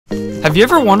Have you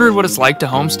ever wondered what it's like to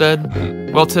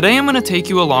homestead? Well, today I'm going to take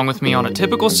you along with me on a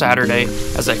typical Saturday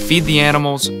as I feed the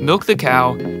animals, milk the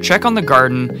cow, check on the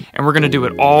garden, and we're going to do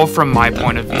it all from my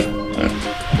point of view.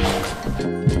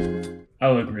 I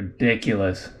look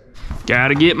ridiculous.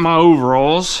 Gotta get my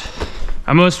overalls.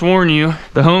 I must warn you,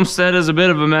 the homestead is a bit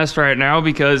of a mess right now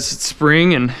because it's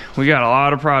spring and we got a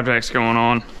lot of projects going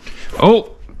on.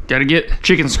 Oh, gotta get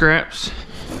chicken scraps.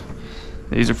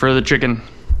 These are for the chicken.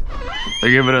 They're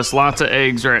giving us lots of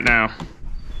eggs right now.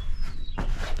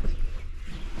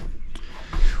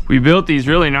 We built these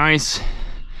really nice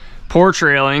porch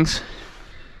railings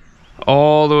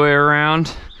all the way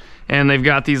around, and they've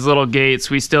got these little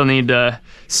gates. We still need to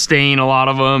stain a lot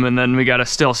of them, and then we gotta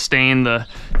still stain the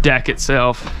deck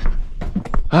itself.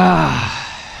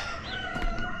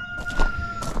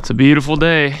 It's a beautiful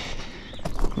day.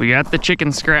 We got the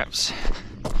chicken scraps.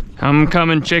 I'm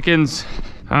coming, chickens.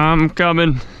 I'm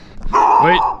coming.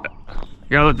 Wait,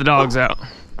 gotta let the dogs out.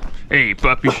 Hey,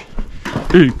 puppies.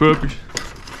 Hey, puppies.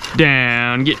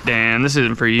 Down, get down. This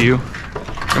isn't for you.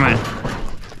 Come on.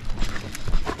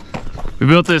 We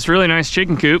built this really nice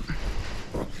chicken coop.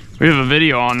 We have a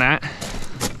video on that.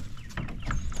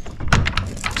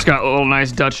 It's got little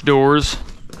nice Dutch doors.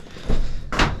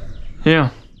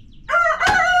 Yeah.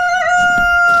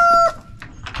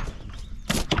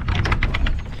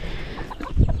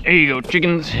 There you go,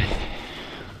 chickens.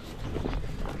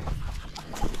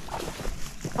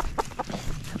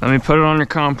 Let me put it on your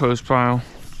compost pile.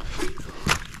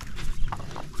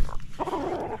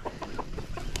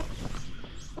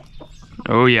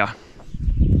 Oh yeah.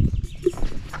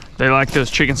 They like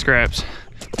those chicken scraps.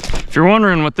 If you're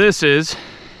wondering what this is,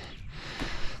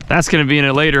 that's gonna be in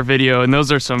a later video, and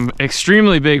those are some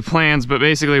extremely big plans, but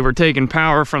basically we're taking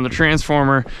power from the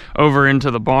transformer over into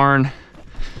the barn.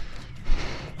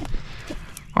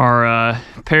 Our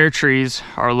pear trees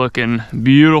are looking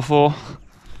beautiful.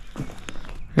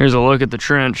 Here's a look at the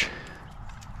trench.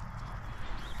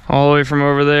 All the way from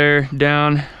over there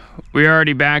down. We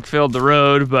already backfilled the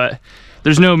road, but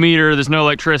there's no meter, there's no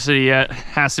electricity yet.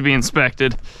 Has to be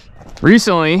inspected.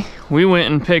 Recently, we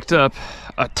went and picked up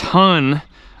a ton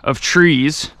of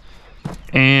trees,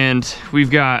 and we've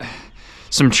got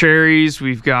some cherries,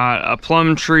 we've got a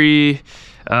plum tree,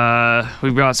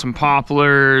 we've got some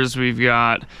poplars, we've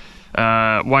got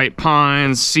white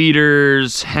pines,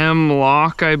 cedars,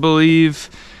 hemlock, I believe,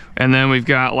 and then we've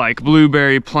got like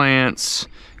blueberry plants,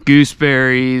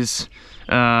 gooseberries,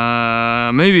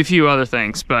 maybe a few other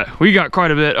things, but we got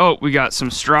quite a bit. Oh, we got some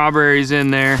strawberries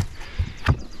in there.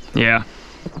 Yeah,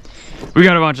 we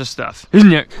got a bunch of stuff. Isn't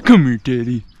that? Come here,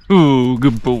 Daddy. Oh,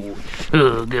 good boy.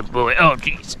 Oh, good boy. Oh,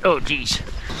 jeez. Oh, jeez.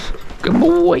 Good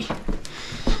boy.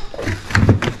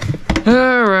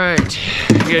 All right,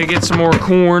 gotta get some more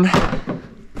corn.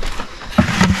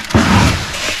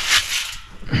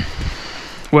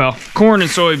 Well, corn and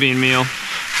soybean meal.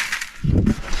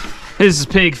 This is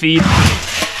pig feed.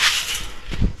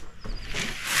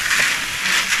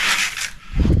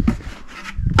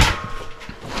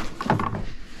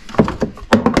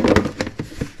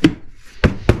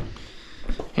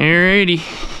 Alrighty.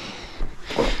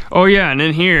 Oh yeah, and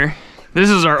in here, this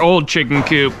is our old chicken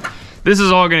coop. This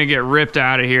is all gonna get ripped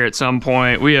out of here at some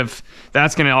point.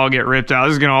 That's gonna all get ripped out.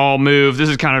 This is gonna all move. This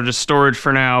is kind of just storage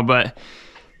for now, but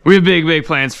we have big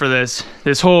plans for this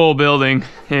whole building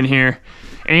in here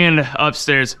and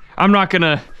upstairs. I'm not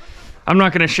gonna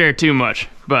share too much,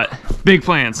 but big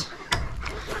plans.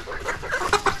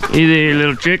 Hey there,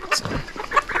 little chicks.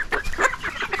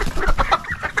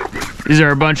 These are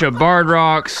a bunch of barred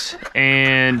rocks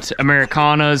and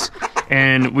Americanas.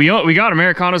 And we got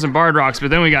Americanas and barred rocks, but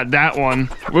then we got that one.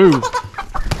 Woo!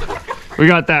 We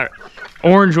got that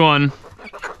orange one.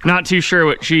 Not too sure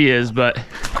what she is, but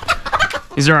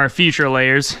these are our future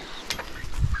layers.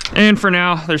 And for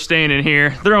now, they're staying in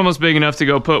here. They're almost big enough to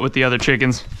go put with the other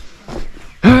chickens.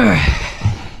 Let's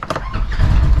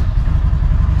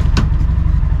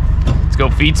go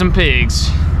feed some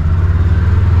pigs.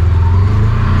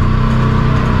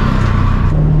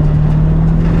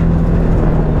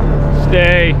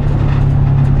 Stay.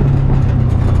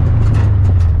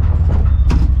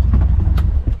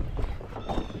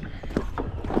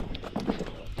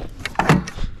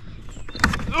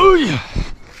 Oh yeah.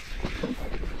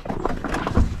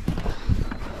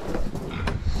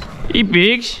 Eat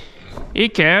pigs,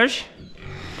 eat cows.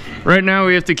 Right now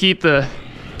we have to keep the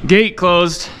gate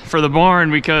closed for the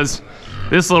barn because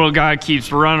this little guy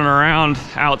keeps running around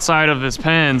outside of his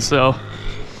pen, so.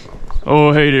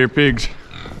 Oh, hey there, pigs.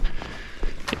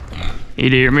 Hey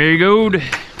there, marigold.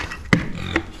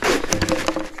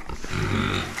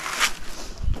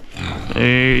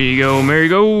 There you go,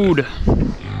 Marigold.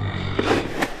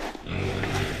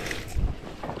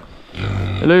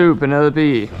 Hello,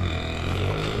 Penelope.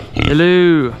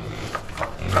 Hello.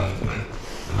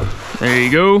 There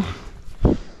you go.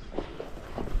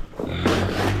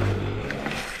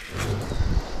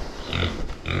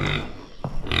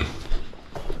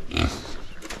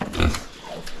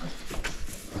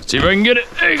 See if I can get it.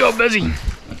 There you go, Bezzy.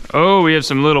 Oh, we have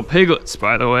some little piglets,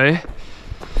 by the way.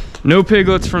 No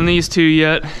piglets from these two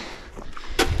yet.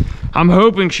 I'm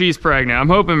hoping she's pregnant. I'm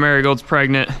hoping Marigold's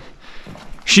pregnant.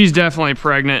 She's definitely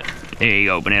pregnant. There you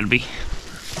go, Penelope.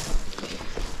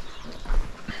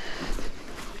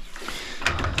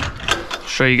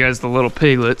 Show you guys the little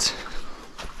piglets.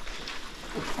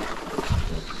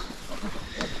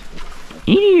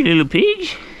 Eee, little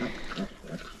pigs.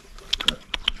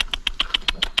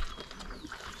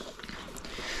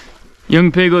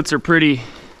 Young piglets are pretty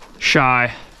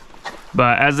shy,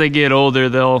 but as they get older,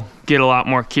 they'll get a lot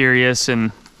more curious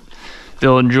and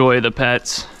they'll enjoy the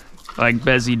pets like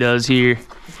Bezzy does here.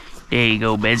 There you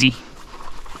go, Bezzy.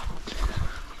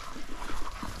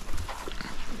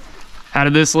 Out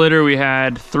of this litter, we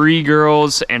had 3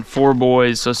 girls and 4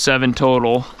 boys, so 7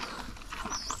 total.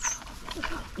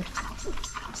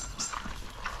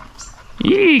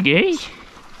 Here you go.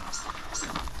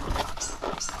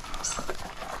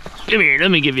 Come here,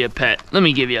 let me give you a pet. Let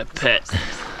me give you a pet.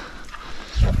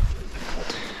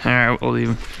 All right, we'll leave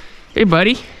him. Hey,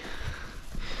 buddy.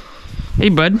 Hey,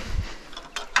 bud.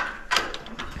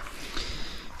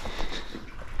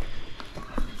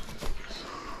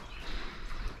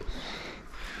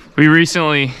 We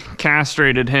recently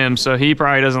castrated him, so he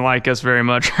probably doesn't like us very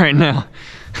much right now.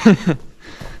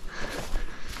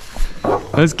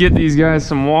 Let's get these guys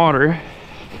some water.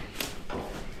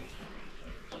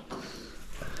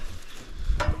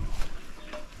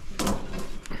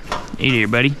 Hey there,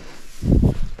 buddy.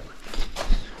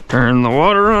 Turn the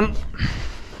water on.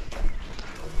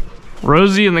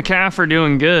 Rosie and the calf are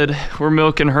doing good. We're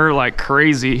milking her like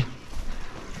crazy.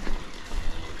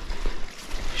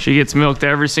 She gets milked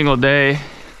every single day.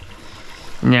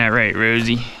 Yeah, right,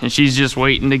 Rosie. And she's just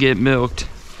waiting to get milked.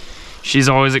 She's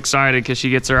always excited because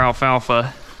she gets her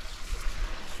alfalfa.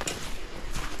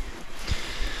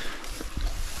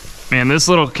 Man, this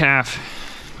little calf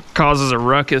causes a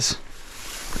ruckus.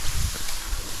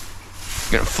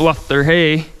 Gonna fluff their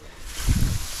hay.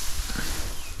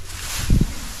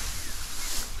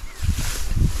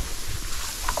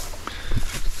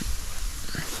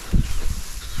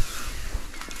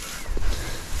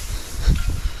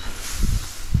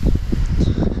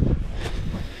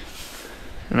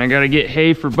 And I gotta get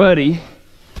hay for Buddy.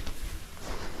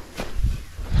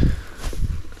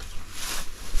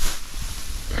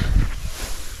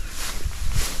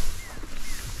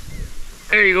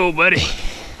 There you go, Buddy.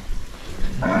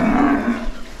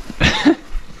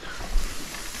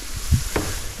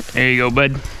 There you go,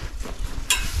 bud.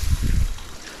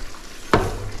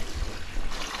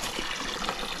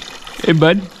 Hey,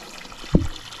 bud.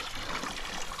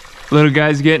 Little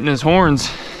guy's getting his horns.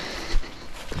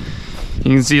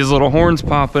 You can see his little horns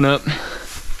popping up.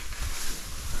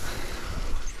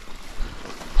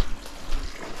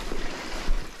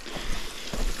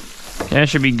 That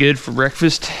should be good for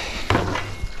breakfast.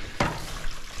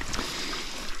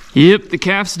 Yep, the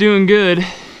calf's doing good.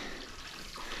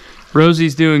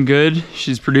 Rosie's doing good.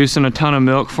 She's producing a ton of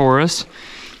milk for us.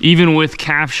 Even with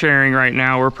calf sharing right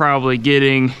now, we're probably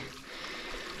getting,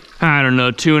 I don't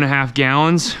know, 2.5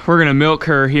 gallons. We're gonna milk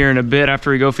her here in a bit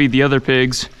after we go feed the other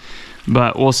pigs,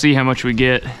 but we'll see how much we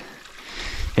get.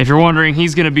 If you're wondering,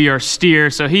 he's gonna be our steer,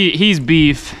 so he's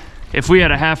beef. If we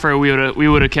had a heifer, we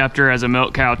would have kept her as a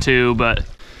milk cow too, but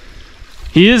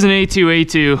he is an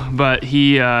A2, but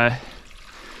he,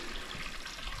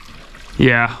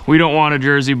 yeah, we don't want a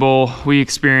Jersey bull. We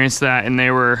experienced that and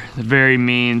they were very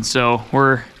mean, so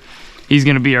he's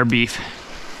gonna be our beef.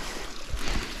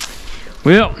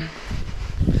 Well,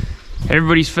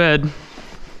 everybody's fed.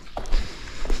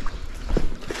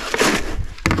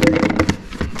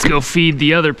 Let's go feed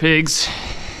the other pigs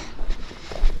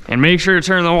and make sure to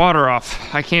turn the water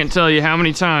off. I can't tell you how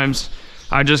many times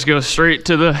I just go straight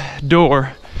to the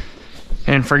door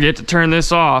and forget to turn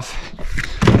this off.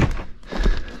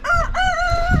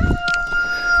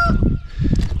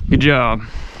 Good job.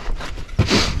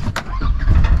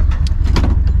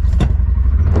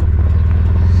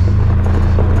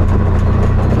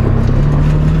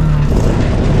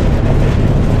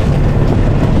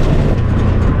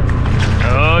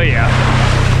 Oh yeah.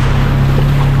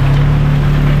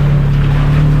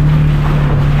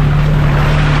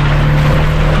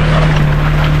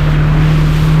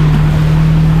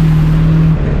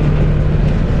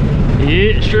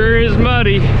 sure is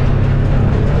muddy.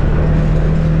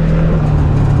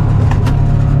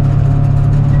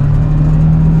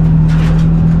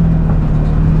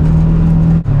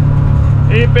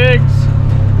 Eat pigs.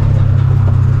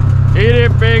 Eat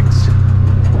it, pigs.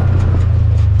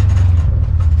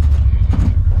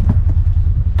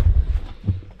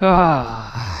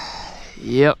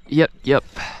 Yep.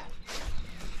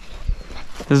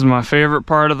 This is my favorite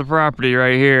part of the property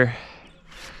right here.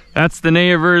 That's the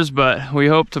neighbors, but we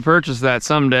hope to purchase that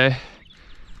someday.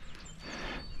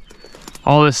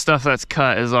 All this stuff that's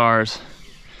cut is ours.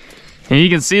 And you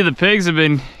can see the pigs have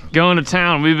been going to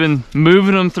town. We've been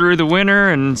moving them through the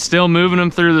winter and still moving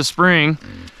them through the spring.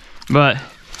 But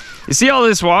you see all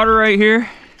this water right here?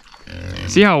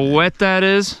 See how wet that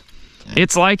is?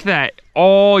 It's like that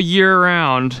all year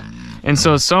round. And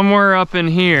so somewhere up in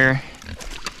here,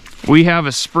 we have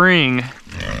a spring.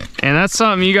 And that's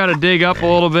something you gotta dig up a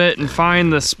little bit and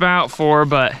find the spout for,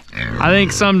 but I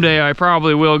think someday I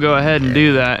probably will go ahead and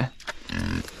do that.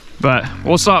 But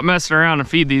we'll stop messing around and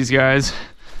feed these guys.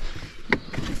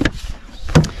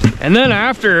 And then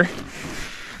after,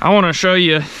 I wanna show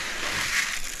you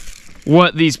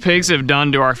what these pigs have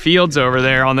done to our fields over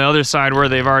there on the other side where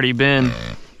they've already been.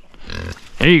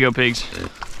 There you go, pigs.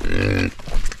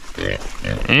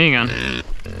 Hang on.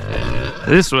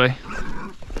 This way.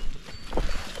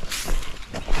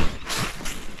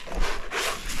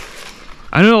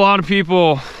 I know a lot of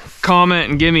people comment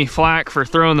and give me flack for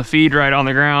throwing the feed right on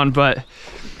the ground, but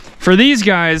for these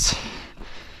guys,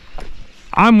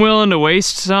 I'm willing to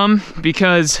waste some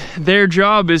because their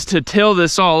job is to till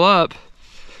this all up,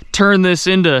 turn this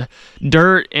into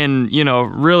dirt and, you know,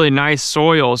 really nice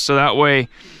soil so that way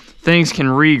things can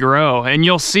regrow. And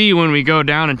you'll see when we go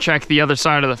down and check the other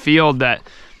side of the field that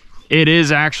it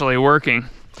is actually working.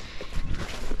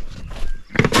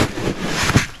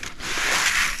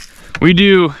 We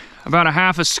do about a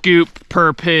half a scoop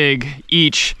per pig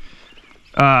each.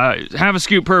 Half a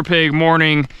scoop per pig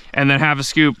morning and then half a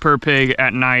scoop per pig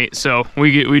at night. So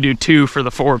we do 2 for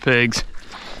the 4 pigs.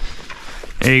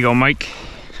 There you go, Mike.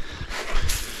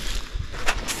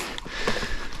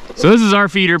 So this is our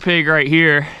feeder pig right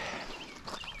here.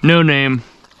 No name.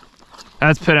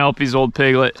 That's Penelope's old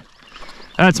piglet.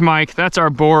 That's Mike. That's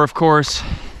our boar, of course.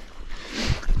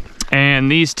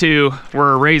 And these two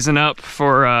we're raising up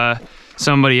for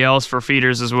somebody else for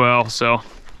feeders as well. So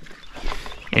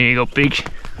there you go, pig.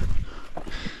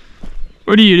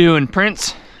 What are you doing,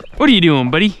 Prince? What are you doing,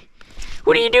 buddy?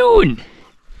 What are you doing?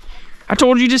 I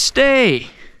told you to stay.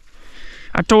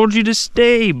 I told you to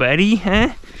stay, buddy. Huh?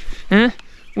 Huh?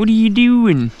 What are you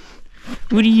doing?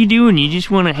 What are you doing? You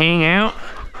just want to hang out?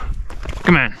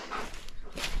 Come on.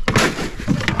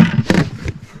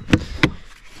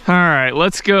 All right,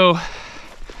 let's go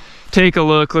take a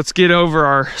look. Let's get over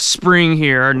our spring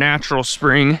here, our natural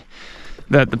spring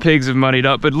that the pigs have muddied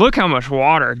up. But look how much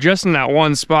water just in that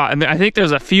one spot. And I think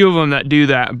there's a few of them that do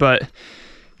that, but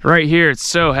right here it's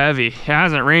so heavy. It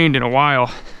hasn't rained in a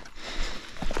while.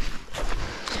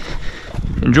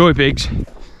 Enjoy, pigs.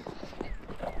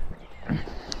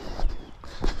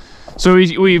 So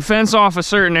we fence off a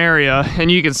certain area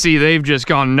and you can see they've just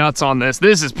gone nuts on this.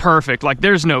 This is perfect. Like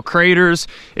there's no craters.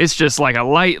 It's just like a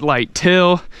light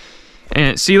till.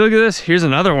 And see, look at this. Here's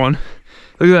another one.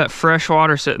 Look at that fresh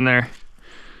water sitting there.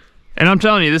 And I'm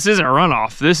telling you, this isn't a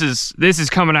runoff. This is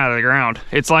coming out of the ground.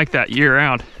 It's like that year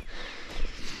round.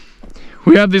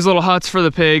 We have these little huts for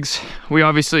the pigs. We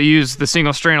obviously use the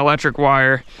single strand electric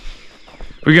wire.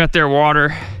 We got their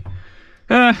water,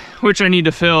 which I need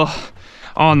to fill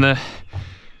on the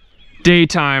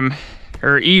daytime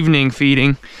or evening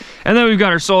feeding. And then we've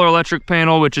got our solar electric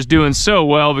panel, which is doing so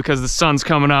well because the sun's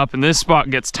coming up and this spot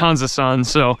gets tons of sun.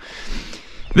 So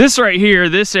this right here,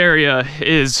 this area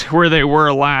is where they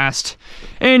were last.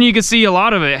 And you can see a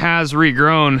lot of it has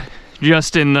regrown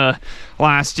just in the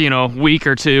last, week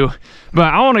or two.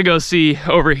 But I want to go see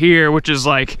over here, which is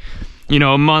like,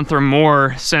 a month or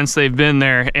more since they've been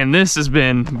there. And this has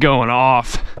been going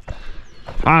off.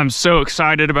 I'm so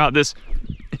excited about this.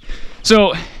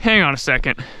 So hang on a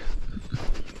second.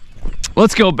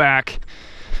 Let's go back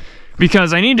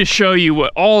because I need to show you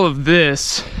what all of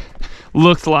this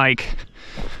looked like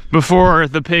before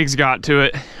the pigs got to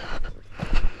it.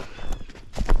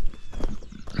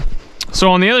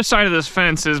 So on the other side of this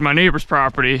fence is my neighbor's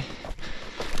property.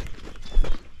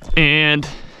 And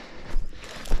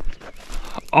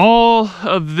all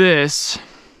of this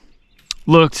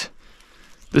looked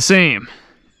the same.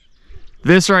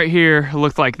 This right here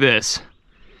looked like this.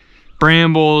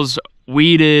 Brambles,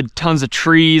 weeded, tons of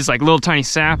trees, like little tiny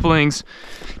saplings.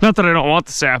 Not that I don't want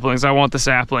the saplings, I want the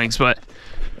saplings, but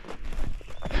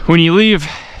when you leave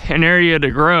an area to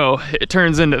grow, it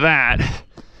turns into that.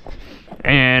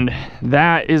 And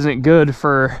that isn't good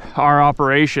for our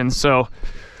operations. So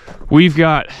we've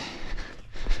got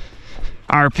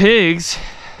our pigs,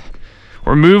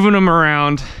 we're moving them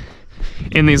around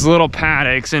in these little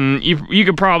paddocks, and you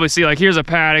could probably see, like, here's a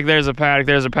paddock, there's a paddock,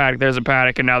 there's a paddock, there's a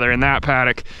paddock, and now they're in that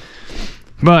paddock.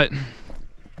 But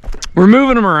we're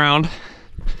moving them around,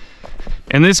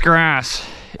 and this grass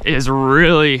is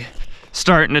really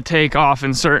starting to take off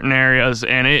in certain areas,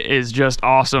 and it is just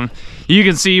awesome. You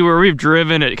can see where we've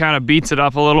driven, it kind of beats it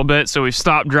up a little bit, so we've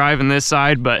stopped driving this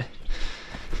side. But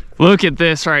look at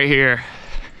this right here.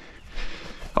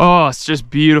 Oh, it's just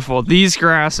beautiful. These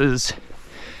grasses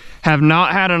have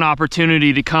not had an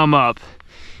opportunity to come up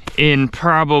in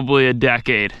probably a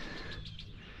decade.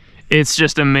 It's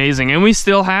just amazing. And we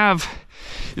still have,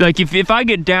 like, if I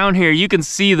get down here, you can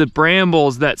see the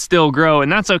brambles that still grow,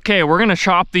 and that's okay. We're gonna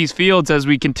chop these fields as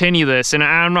we continue this, and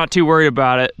I'm not too worried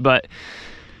about it. But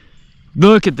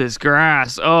look at this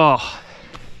grass. Oh,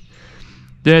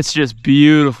 that's just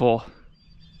beautiful.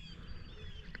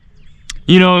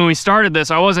 You know, when we started this,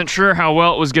 I wasn't sure how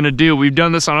well it was gonna do. We've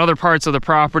done this on other parts of the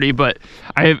property, but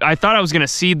I thought I was gonna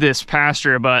seed this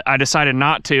pasture, but I decided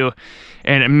not to.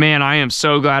 And man, I am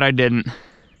so glad I didn't.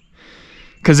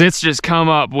 Because it's just come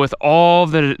up with all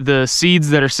the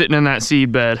seeds that are sitting in that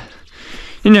seed bed.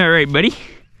 Isn't that right, buddy?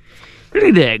 Look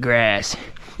at that grass.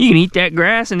 You can eat that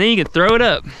grass and then you can throw it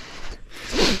up.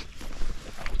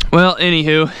 Well,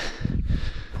 anywho,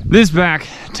 this back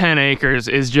 10 acres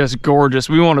is just gorgeous.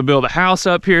 We want to build a house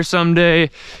up here someday,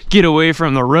 get away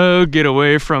from the road, get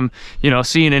away from, you know,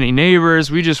 seeing any neighbors.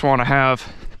 We just want to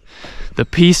have the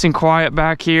peace and quiet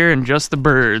back here and just the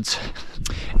birds.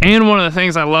 And one of the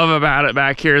things I love about it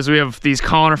back here is we have these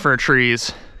conifer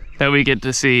trees that we get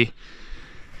to see.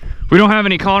 We don't have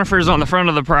any conifers on the front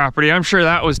of the property. I'm sure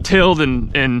that was tilled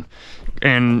and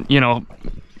you know,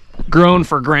 grown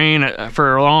for grain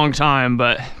for a long time,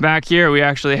 but back here we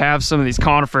actually have some of these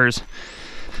conifers.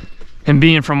 And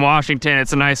being from Washington,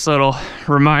 it's a nice little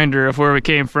reminder of where we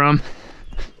came from.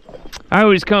 I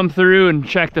always come through and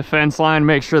check the fence line,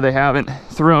 make sure they haven't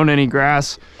thrown any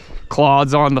grass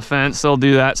clods on the fence. They'll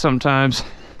do that sometimes.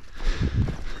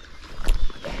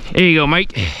 There you go,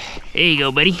 Mike. There you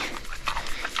go, buddy.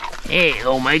 There you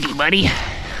go, Mikey, buddy.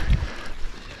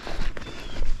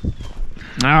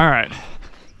 All right.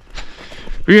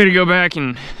 We gotta go back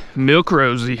and milk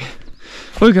Rosie.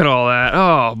 Look at all that.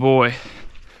 Oh boy,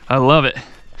 I love it.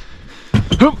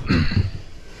 All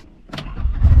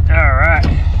right.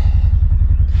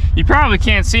 You probably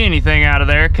can't see anything out of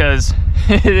there because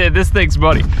this thing's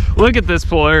muddy. Look at this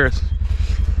Polaris.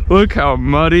 Look how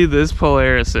muddy this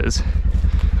Polaris is.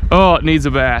 Oh, it needs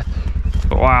a bath.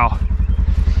 Wow.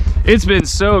 It's been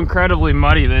so incredibly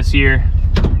muddy this year.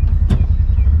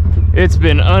 It's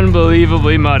been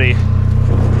unbelievably muddy.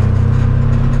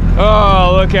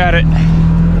 Oh, look at it.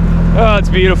 Oh, it's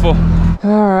beautiful.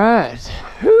 All right.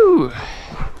 Whew.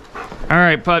 All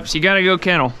right, pups, you gotta go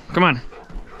kennel. Come on.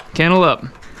 Kennel up.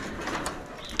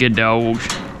 Good dogs.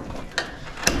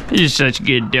 You're such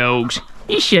good dogs.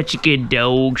 You're such good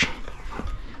dogs.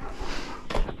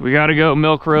 We gotta go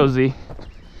milk Rosie.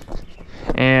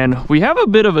 And we have a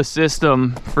bit of a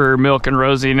system for milking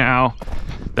Rosie now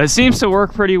that seems to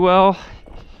work pretty well.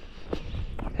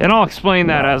 And I'll explain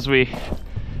that as we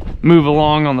move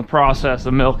along on the process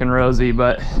of milking Rosie,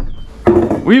 but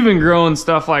we've been growing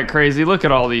stuff like crazy. Look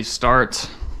at all these starts.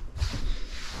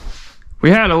 We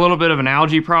had a little bit of an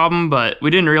algae problem, but we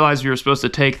didn't realize we were supposed to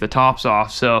take the tops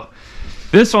off. So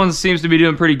this one seems to be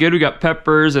doing pretty good. We got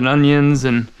peppers and onions,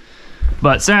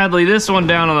 but sadly this one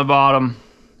down on the bottom,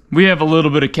 we have a little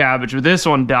bit of cabbage, but this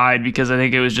one died because I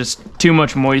think it was just too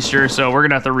much moisture. So we're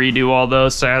gonna have to redo all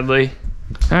those, sadly.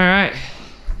 All right.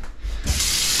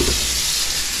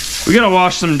 We gotta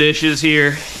wash some dishes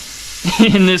here.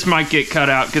 And this might get cut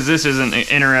out because this isn't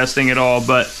interesting at all,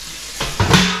 but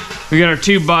we got our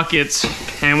 2 buckets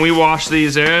and we wash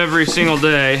these every single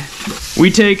day.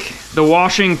 We take the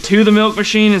washing to the milk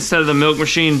machine instead of the milk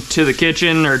machine to the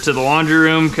kitchen or to the laundry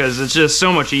room because it's just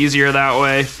so much easier that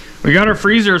way. We got our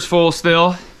freezers full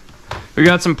still. We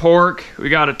got some pork. We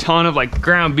got a ton of like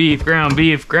ground beef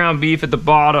at the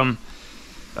bottom.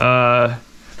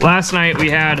 Last night we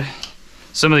had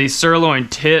some of these sirloin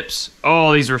tips.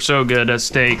 Oh, these were so good as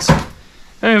steaks.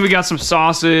 And we got some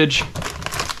sausage,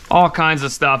 all kinds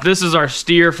of stuff. This is our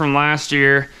steer from last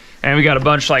year. And we got a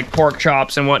bunch like pork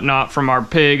chops and whatnot from our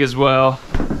pig as well.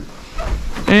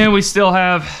 And we still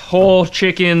have whole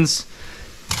chickens.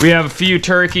 We have a few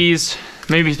turkeys,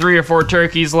 maybe 3 or 4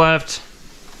 turkeys left.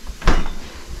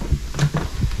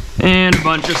 And a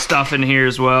bunch of stuff in here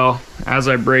as well. as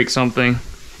I break something,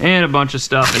 and a bunch of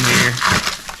stuff in here.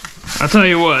 I'll tell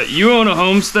you what, you own a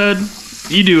homestead,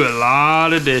 you do a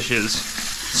lot of dishes,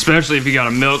 especially if you got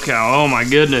a milk cow. Oh my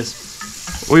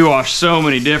goodness. We wash so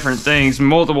many different things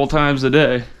multiple times a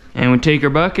day. And we take our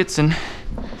buckets and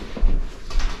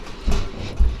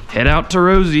head out to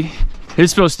Rosie.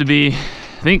 It's supposed to be,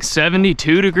 I think,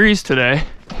 72 degrees today.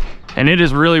 And it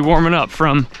is really warming up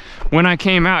from when I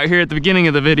came out here at the beginning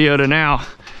of the video to now.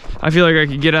 I feel like I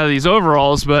could get out of these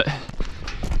overalls, but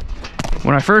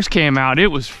when I first came out, it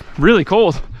was really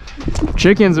cold.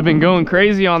 Chickens have been going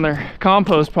crazy on their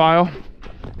compost pile,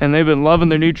 and they've been loving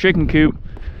their new chicken coop.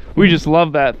 We just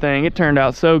love that thing. It turned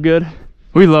out so good.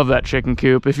 We love that chicken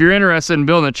coop. If you're interested in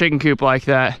building a chicken coop like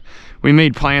that, we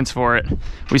made plans for it.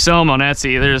 We sell them on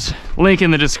Etsy. There's a link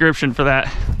in the description for that.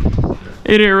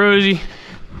 Hey there, Rosie.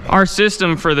 Our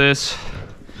system for this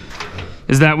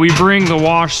is that we bring the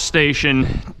wash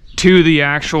station to the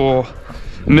actual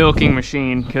milking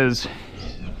machine, because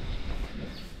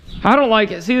I don't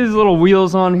like it. See these little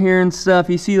wheels on here and stuff?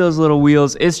 You see those little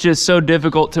wheels? It's just so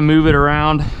difficult to move it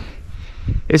around.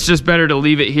 It's just better to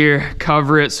leave it here,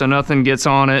 cover it so nothing gets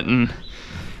on it, and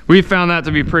we found that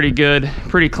to be pretty good,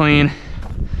 pretty clean.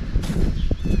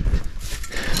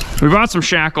 We bought some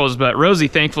shackles, but Rosie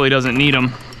thankfully doesn't need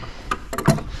them.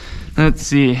 Let's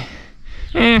see.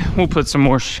 We'll put some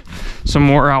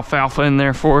more alfalfa in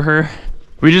there for her.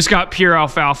 We just got pure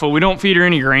alfalfa. We don't feed her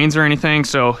any grains or anything,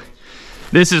 so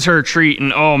this is her treat,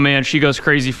 and oh man, she goes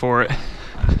crazy for it.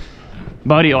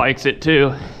 Buddy likes it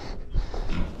too.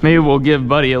 Maybe we'll give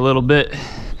Buddy a little bit.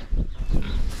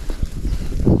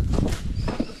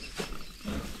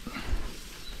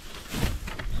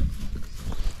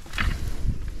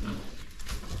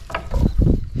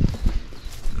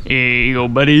 Here you go,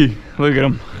 Buddy. Look at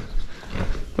him.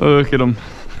 Look at him.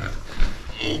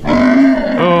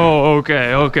 Oh,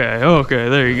 okay,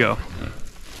 there you go.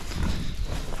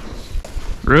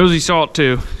 Rosie saw it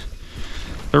too.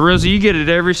 But Rosie, you get it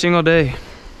every single day.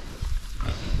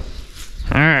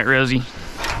 All right, Rosie.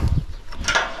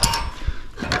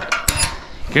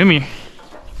 Come here.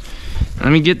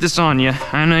 Let me get this on you.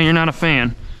 I know you're not a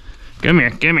fan. Come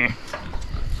here, come here.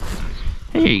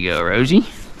 There you go, Rosie.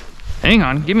 Hang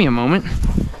on, give me a moment.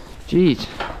 Jeez.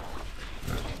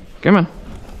 Come on.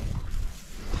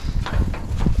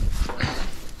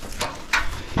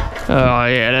 Oh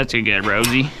yeah, that's a good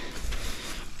Rosie.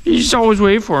 You just always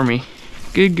wait for me.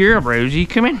 Good girl, Rosie.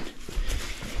 Come in.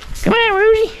 Come on,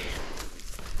 Rosie.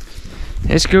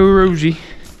 Let's go, Rosie.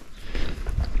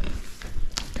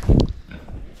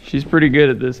 She's pretty good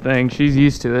at this thing. She's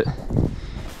used to it.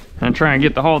 I'm trying to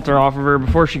get the halter off of her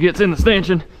before she gets in the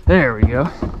stanchion. There we go.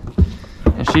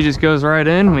 And she just goes right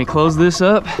in, and we close this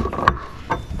up.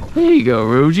 There you go,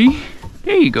 Rosie.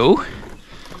 There you go.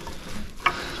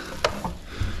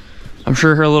 I'm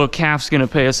sure her little calf's gonna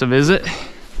pay us a visit.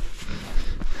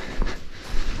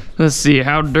 Let's see,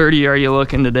 how dirty are you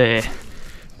looking today?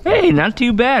 Hey, not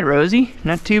too bad, Rosie.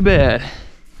 Not too bad.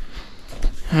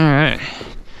 All right.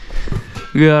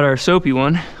 We got our soapy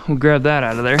one. We'll grab that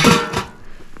out of there.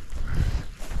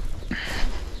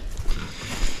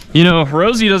 You know,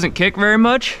 Rosie doesn't kick very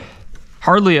much.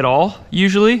 Hardly at all,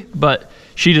 usually, but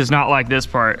she does not like this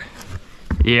part.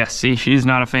 Yeah, see, she's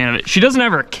not a fan of it. She doesn't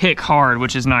ever kick hard,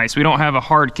 which is nice. We don't have a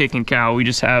hard kicking cow. We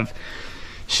just have,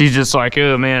 she's just like,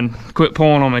 oh man, quit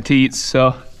pulling on my teats.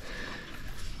 So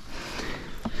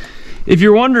if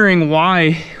you're wondering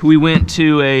why we went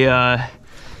to a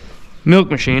milk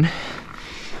machine,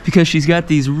 because she's got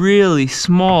these really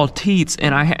small teats,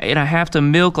 and I have to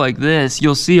milk like this.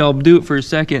 You'll see, I'll do it for a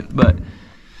second, but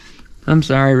I'm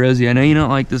sorry, Rosie. I know you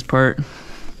don't like this part.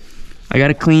 I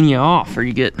gotta clean you off or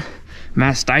you get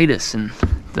mastitis and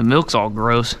the milk's all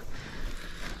gross.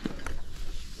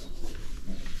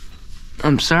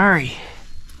 I'm sorry.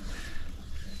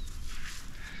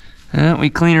 We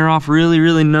clean her off really,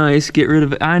 really nice. Get rid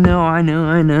of it. I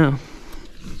know.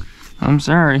 I'm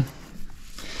sorry.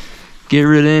 Get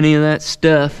rid of any of that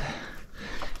stuff.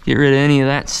 Get rid of any of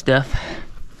that stuff.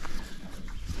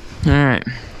 All right.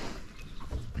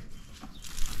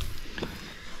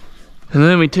 And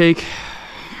then we take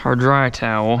our dry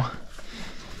towel,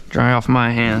 dry off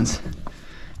my hands,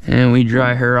 and we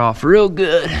dry her off real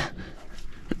good.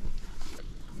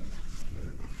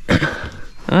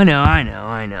 I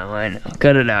know.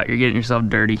 Cut it out, you're getting yourself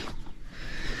dirty.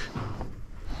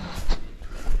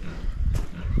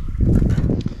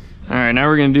 All right, now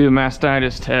we're gonna do a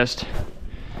mastitis test.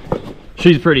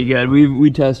 She's pretty good.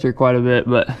 We test her quite a bit,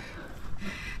 but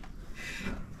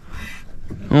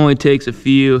only takes a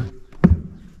few.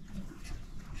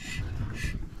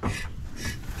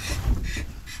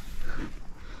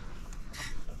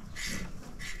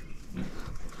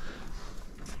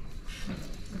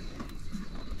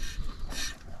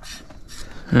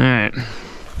 All right.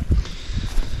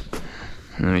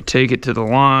 Let me take it to the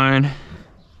line,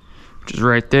 which is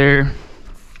right there.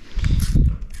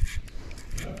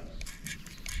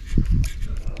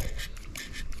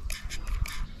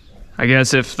 I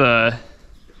guess if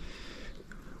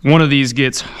one of these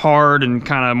gets hard and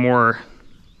kind of more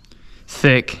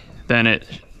thick, then it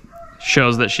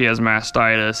shows that she has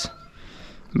mastitis.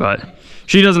 But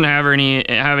she doesn't have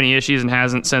any issues and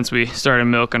hasn't since we started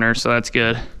milking her, so that's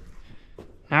good.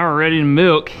 Now we're ready to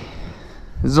milk.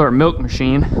 This is our milk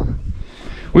machine.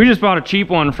 We just bought a cheap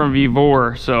one from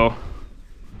Vivor, so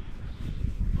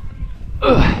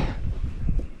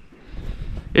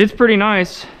it's pretty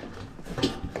nice.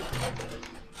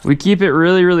 We keep it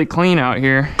really, really clean out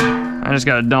here. I just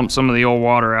gotta dump some of the old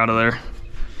water out of there.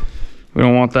 We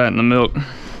don't want that in the milk.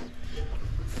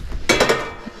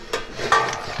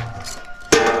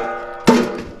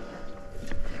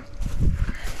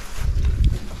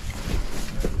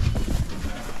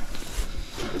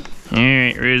 All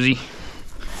right, Rosie.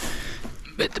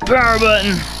 Hit the power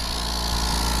button.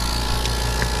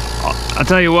 I'll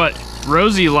tell you what,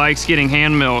 Rosie likes getting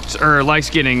hand milked, or likes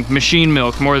getting machine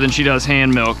milked more than she does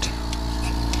hand milked.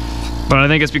 But I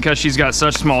think it's because she's got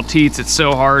such small teats, it's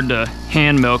so hard to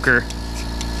hand milk her.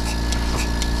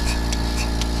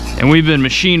 And we've been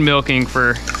machine milking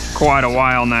for quite a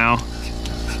while now.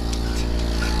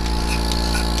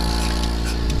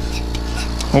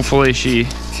 Hopefully she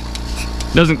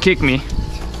doesn't kick me.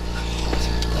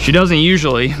 She doesn't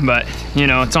usually, but you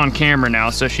know, it's on camera now,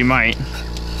 so she might.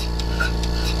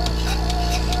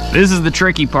 This is the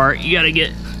tricky part. You gotta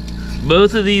get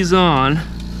both of these on,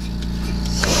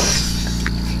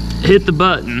 hit the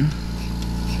button,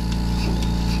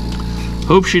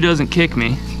 hope she doesn't kick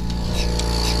me,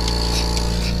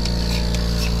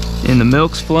 and the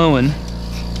milk's flowing.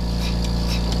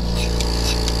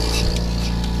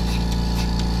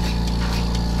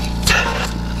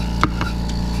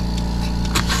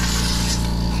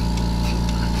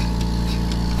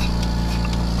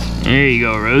 There you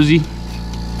go, Rosie.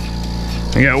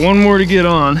 I got one more to get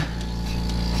on.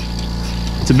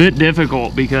 It's a bit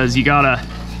difficult because you gotta,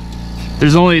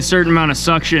 there's only a certain amount of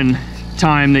suction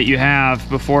time that you have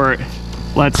before it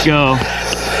lets go.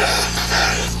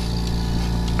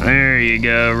 There you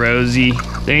go, Rosie.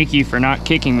 Thank you for not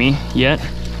kicking me yet.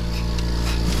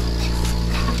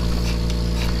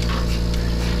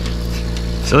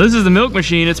 So this is the milk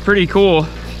machine. It's pretty cool.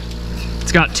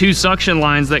 It's got two suction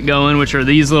lines that go in, which are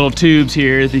these little tubes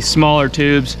here, these smaller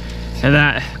tubes, and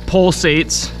that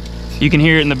pulsates. You can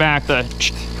hear it in the back,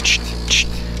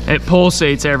 it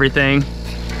pulsates everything.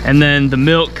 And then the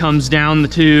milk comes down the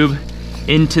tube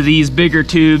into these bigger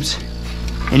tubes,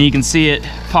 and you can see it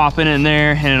popping in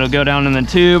there, and it'll go down in the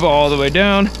tube all the way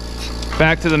down,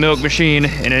 back to the milk machine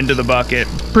and into the bucket.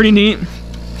 Pretty neat.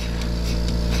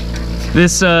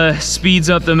 This speeds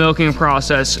up the milking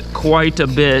process quite a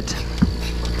bit.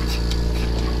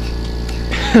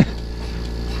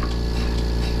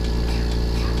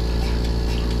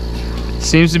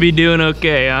 Seems to be doing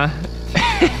okay, huh?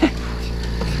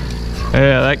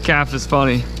 Yeah, that calf is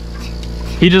funny.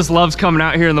 He just loves coming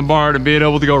out here in the barn and being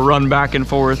able to go run back and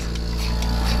forth.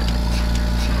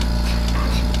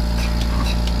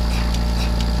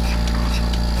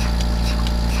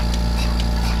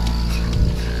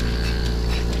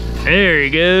 There he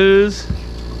goes.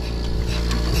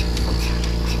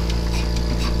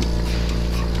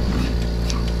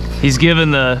 He's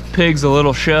giving the pigs a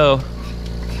little show.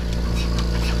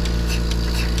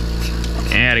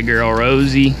 Atta girl,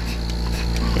 Rosie.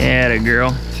 Atta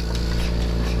girl.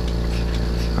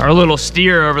 Our little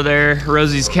steer over there,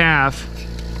 Rosie's calf,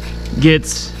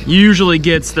 usually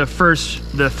gets the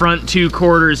front 2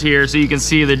 quarters here, so you can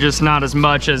see they're just not as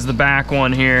much as the back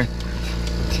one here.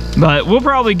 But we'll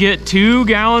probably get 2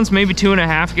 gallons, maybe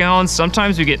 2.5 gallons.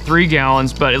 Sometimes we get 3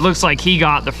 gallons, but it looks like he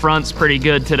got the fronts pretty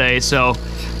good today, so.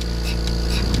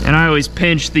 And I always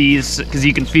pinch these because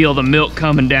you can feel the milk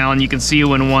coming down. You can see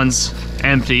when one's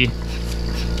empty.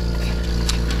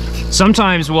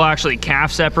 Sometimes we'll actually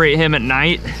calf separate him at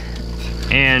night,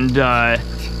 and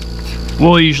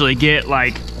we'll usually get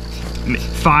like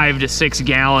 5 to 6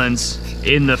 gallons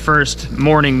in the first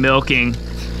morning milking,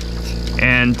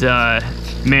 and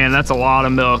man, that's a lot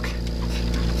of milk.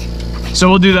 So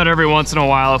we'll do that every once in a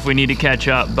while if we need to catch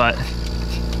up, but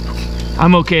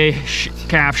I'm okay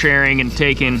calf sharing and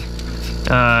taking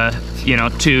you know,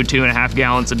 2.5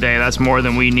 gallons a day. That's more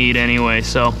than we need anyway,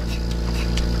 so.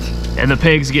 And the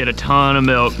pigs get a ton of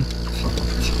milk.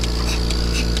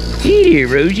 Here,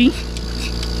 Rosie.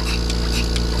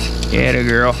 Atta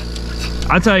girl.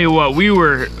 I'll tell you what, we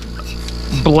were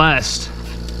blessed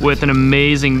with an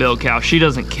amazing milk cow. She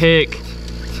doesn't kick.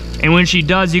 And when she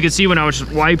does, you can see when I was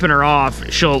wiping her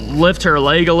off, she'll lift her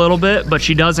leg a little bit, but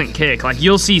she doesn't kick. Like,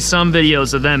 you'll see some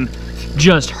videos of them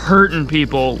just hurting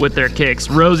people with their kicks.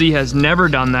 Rosie has never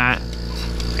done that,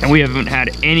 and we haven't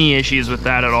had any issues with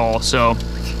that at all. So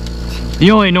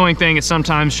the only annoying thing is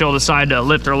sometimes she'll decide to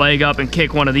lift her leg up and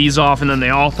kick one of these off, and then they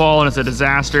all fall, and it's a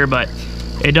disaster. But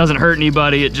it doesn't hurt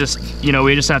anybody. It just, you know,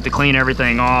 we just have to clean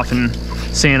everything off and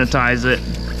sanitize it.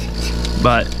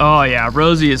 But oh yeah,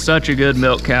 Rosie is such a good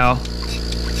milk cow.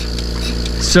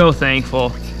 So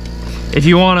thankful. If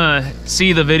you want to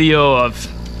see the video of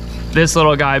this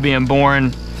little guy being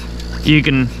born, you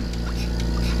can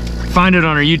find it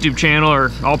on our YouTube channel,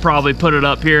 or I'll probably put it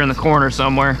up here in the corner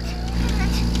somewhere.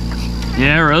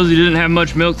 Yeah, Rosie didn't have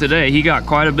much milk today. He got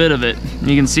quite a bit of it.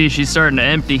 You can see she's starting to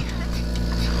empty.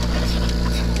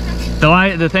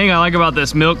 The thing I like about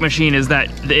this milk machine is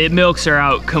that it milks her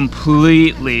out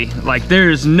completely. Like,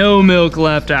 there's no milk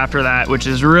left after that, which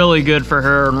is really good for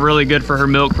her and really good for her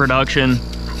milk production.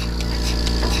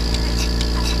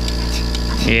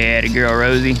 Yeah, the girl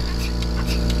Rosie.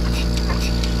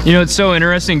 You know, it's so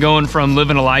interesting going from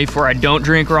living a life where I don't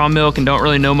drink raw milk and don't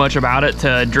really know much about it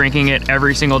to drinking it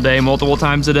every single day, multiple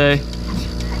times a day.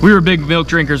 We were big milk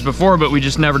drinkers before, but we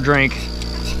just never drank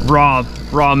raw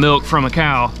milk from a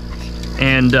cow.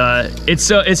 And it's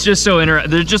just so interesting.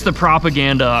 There's just the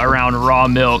propaganda around raw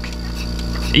milk.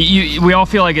 We all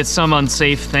feel like it's some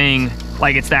unsafe thing,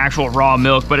 like it's the actual raw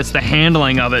milk, but it's the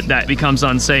handling of it that becomes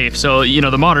unsafe. So, you know,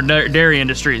 the modern dairy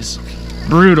industry is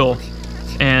brutal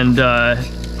and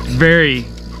very,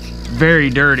 very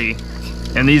dirty.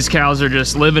 And these cows are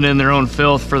just living in their own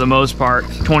filth for the most part,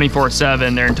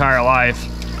 24/7 their entire life.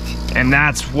 And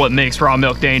that's what makes raw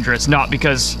milk dangerous, not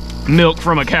because milk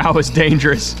from a cow is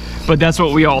dangerous, but that's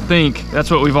what we all think.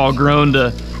 That's what we've all grown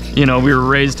to, you know, we were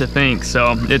raised to think.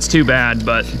 So it's too bad,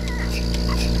 but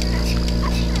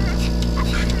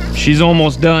she's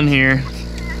almost done here.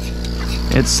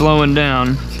 It's slowing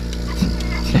down,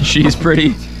 and she's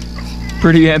pretty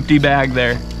empty bag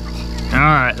there. All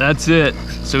right, that's it.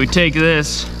 So we take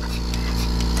this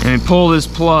and we pull this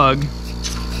plug,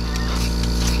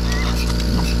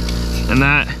 and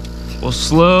that will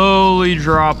slowly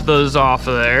drop those off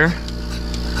of there.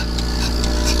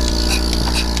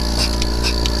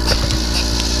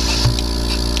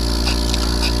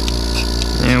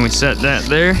 And we set that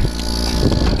there,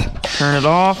 turn it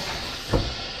off,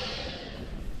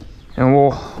 and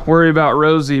we'll worry about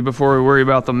Rosie before we worry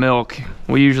about the milk.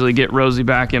 We usually get Rosie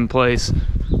back in place.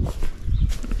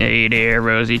 Hey there,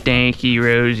 Rosie. Thank you,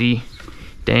 Rosie.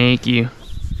 Thank you.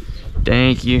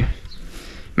 Thank you.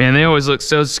 Man, they always look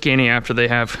so skinny after they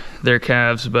have their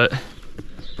calves, but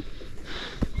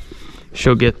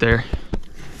she'll get there.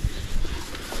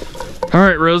 All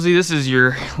right, Rosie, this is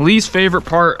your least favorite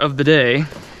part of the day.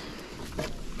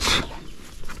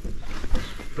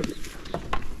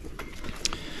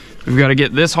 We've got to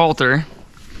get this halter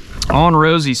on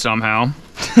Rosie somehow.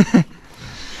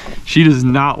 She does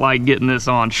not like getting this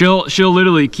on. She'll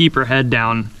literally keep her head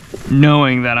down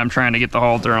knowing that I'm trying to get the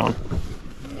halter on.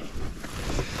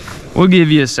 We'll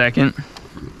give you a second.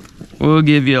 We'll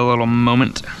give you a little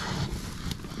moment.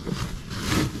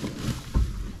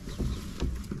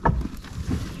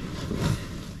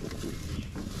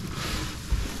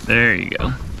 There you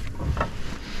go.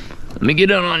 Let me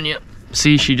get it on you.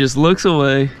 See, she just looks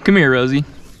away. Come here, Rosie.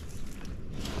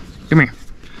 Come here.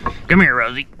 Come here,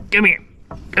 Rosie. Come here.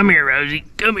 Come here, Rosie.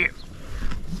 Come here.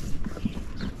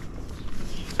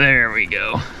 There we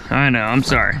go. I know, I'm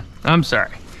sorry. I'm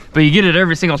sorry. But you get it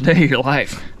every single day of your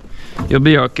life. You'll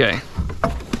be okay.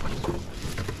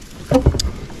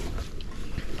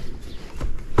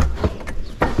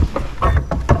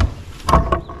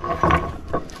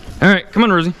 All right, come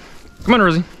on, Rosie. Come on,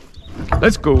 Rosie.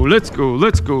 Let's go, let's go,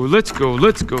 let's go, let's go,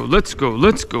 let's go, let's go,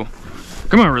 let's go.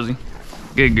 Come on, Rosie.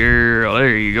 Good girl,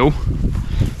 there you go.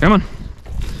 Come on.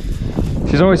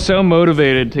 She's always so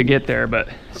motivated to get there, but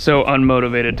so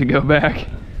unmotivated to go back.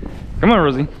 Come on,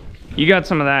 Rosie. You got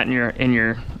some of that in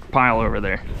your pile over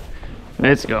there.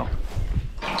 Let's go.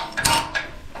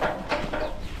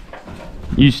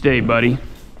 You stay, buddy.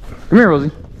 Come here,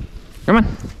 Rosie. Come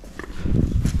on.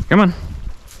 Come on.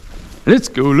 Let's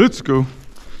go, let's go.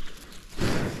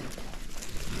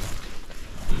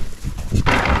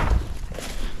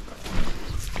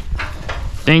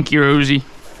 Thank you, Rosie.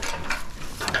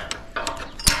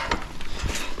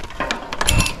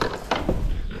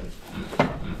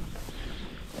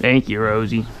 Thank you,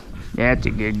 Rosie. That's a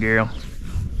good girl.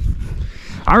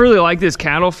 I really like this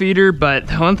cattle feeder, but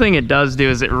one thing it does do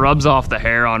is it rubs off the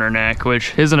hair on her neck,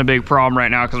 which isn't a big problem right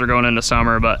now because we're going into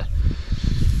summer, but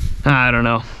I don't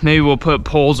know. Maybe we'll put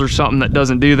poles or something that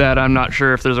doesn't do that. I'm not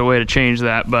sure if there's a way to change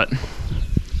that, but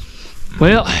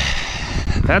well,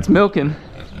 that's milking.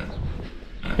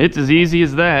 It's as easy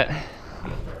as that.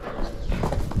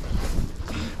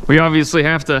 We obviously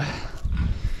have to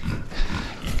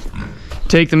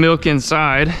take the milk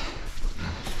inside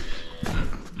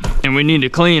and we need to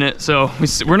clean it, so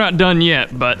we're not done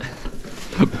yet, but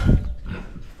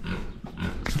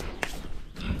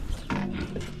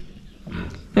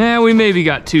yeah, we maybe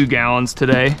got 2 gallons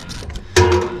today.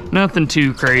 Nothing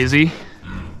too crazy.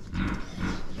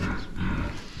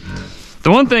 The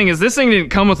one thing is this thing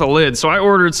didn't come with a lid, so I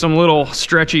ordered some little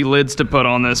stretchy lids to put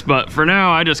on this, but for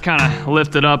now I just kind of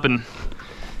lift it up and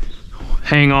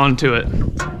hang on to it.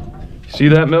 See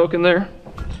that milk in there?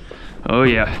 Oh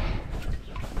yeah.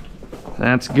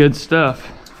 That's good stuff.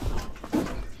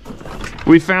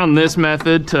 We found this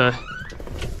method to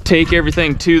take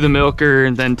everything to the milker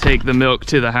and then take the milk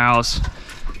to the house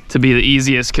to be the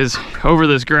easiest, because over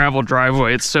this gravel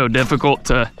driveway it's so difficult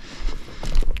to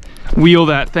wheel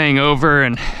that thing over,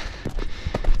 and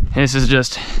this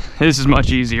is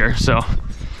much easier. So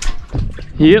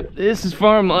yep, this is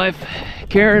farm life,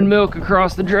 carrying milk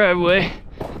across the driveway,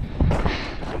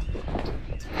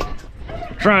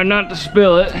 trying not to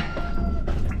spill it,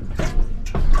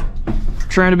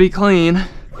 trying to be clean.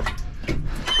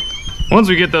 Once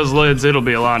we get those lids, it'll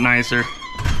be a lot nicer.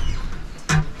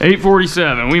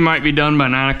 8:47, we might be done by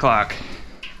 9 o'clock.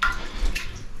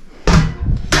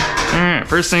 All right,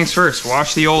 first things first,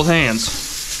 wash the old hands.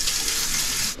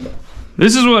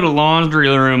 This is what a laundry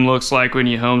room looks like when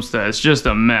you homestead. It's just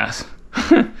a mess.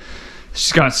 It's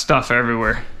just got stuff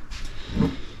everywhere.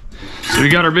 So we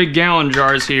got our big gallon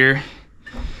jars here,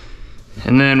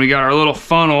 and then we got our little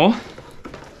funnel.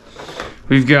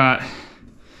 We've got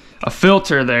a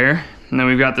filter there, and then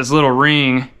we've got this little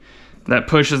ring that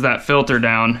pushes that filter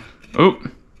down. Oop.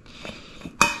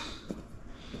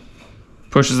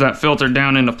 Pushes that filter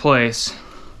down into place.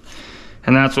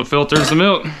 And that's what filters the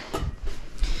milk.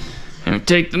 And we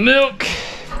take the milk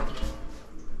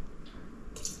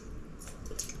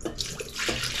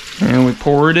and we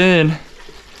pour it in.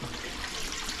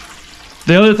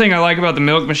 The other thing I like about the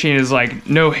milk machine is like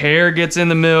no hair gets in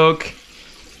the milk.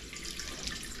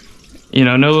 You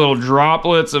know, no little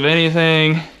droplets of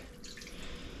anything.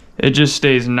 It just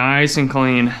stays nice and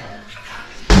clean.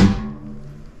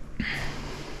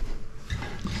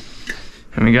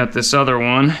 And we got this other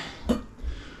one.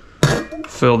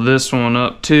 Fill this one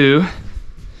up too.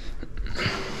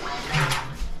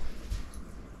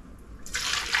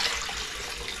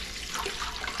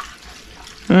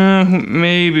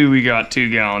 Maybe we got 2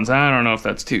 gallons. I don't know if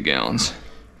that's 2 gallons.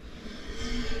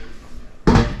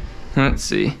 Let's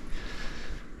see.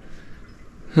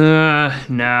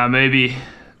 Nah, maybe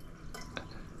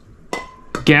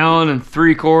 1.75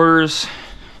 gallons.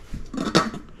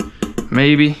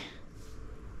 Maybe.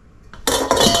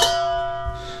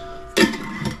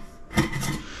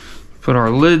 Put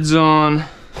our lids on,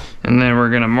 and then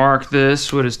we're gonna mark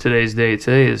this. What is today's date?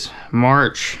 Today is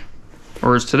March,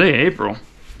 or is today April?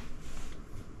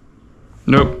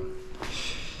 Nope.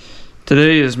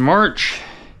 Today is March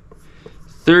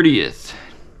 30th.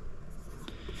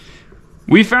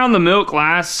 We found the milk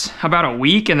lasts about a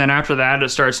week, and then after that it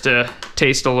starts to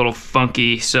taste a little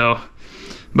funky. So,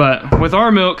 but with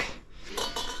our milk,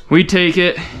 we take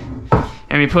it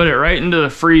and we put it right into the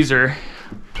freezer,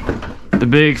 the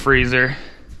big freezer,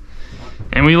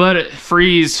 and we let it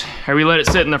freeze, or we let it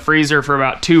sit in the freezer for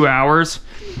about 2 hours,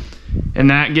 and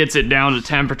that gets it down to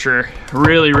temperature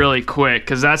really, really quick,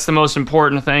 because that's the most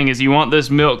important thing, is you want this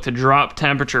milk to drop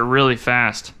temperature really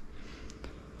fast.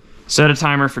 Set a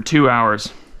timer for 2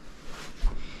 hours.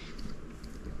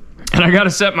 And I gotta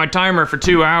set my timer for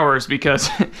 2 hours, because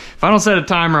if I don't set a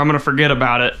timer, I'm gonna forget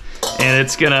about it, and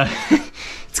it's gonna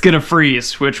it's gonna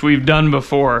freeze, which we've done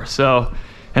before. So,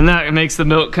 and that makes the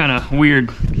milk kind of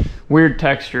weird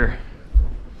texture.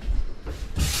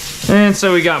 And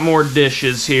so we got more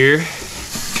dishes here.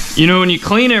 You know, when you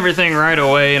clean everything right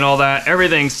away and all that,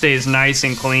 everything stays nice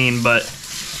and clean, but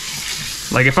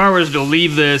like if I was to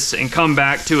leave this and come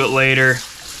back to it later,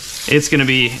 it's gonna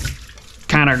be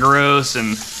kind of gross,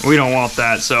 and we don't want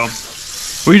that. So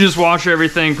we just wash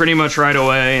everything pretty much right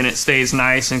away, and it stays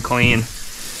nice and clean.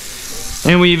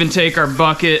 And we even take our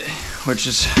bucket, which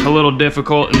is a little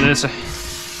difficult in this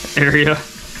area.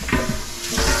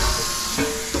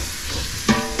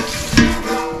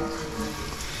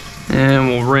 And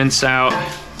we'll rinse out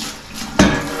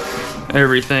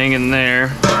everything in there.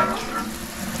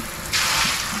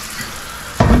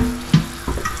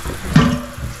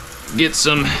 Get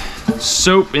some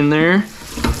soap in there.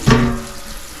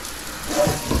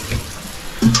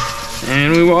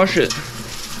 and we wash it.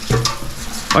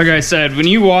 Like I said, when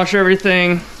you wash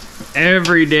everything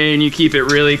every day and you keep it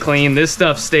really clean, this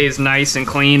stuff stays nice and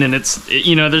clean, and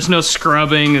you know, there's no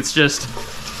scrubbing. It's just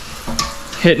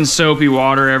hitting soapy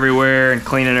water everywhere and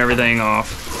cleaning everything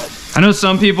off. I know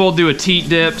some people do a teat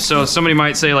dip, so somebody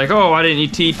might say like, oh, why didn't you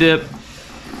teat dip?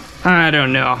 I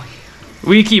don't know.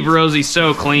 We keep Rosie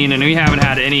so clean, and we haven't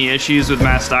had any issues with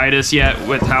mastitis yet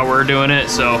with how we're doing it,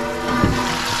 so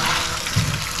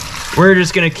we're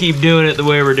just gonna keep doing it the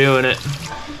way we're doing it.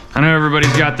 I know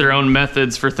everybody's got their own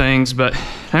methods for things, but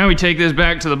now we take this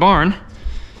back to the barn,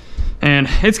 and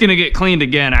it's gonna get cleaned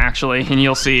again, actually, and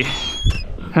you'll see.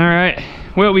 All right,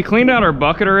 well, we cleaned out our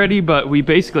bucket already, but we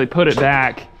basically put it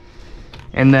back,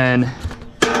 and then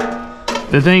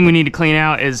the thing we need to clean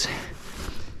out is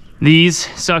these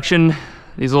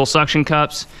little suction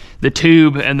cups, the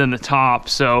tube, and then the top.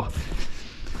 So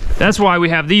that's why we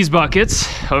have these buckets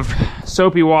of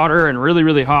soapy water and really,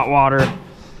 really hot water.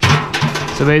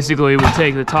 So basically we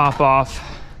take the top off,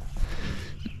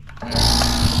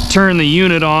 turn the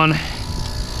unit on,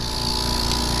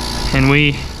 and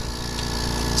we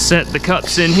set the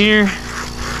cups in here,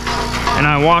 and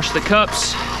I wash the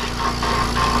cups.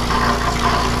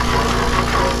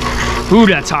 Ooh,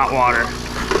 that's hot water.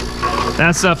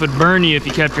 That stuff would burn you if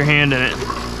you kept your hand in it.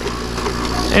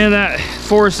 And that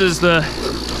forces the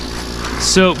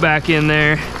soap back in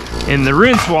there in the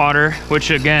rinse water,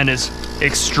 which again is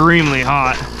extremely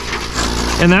hot.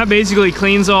 And that basically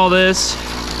cleans all this,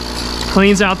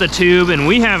 cleans out the tube, and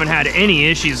we haven't had any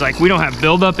issues. Like, we don't have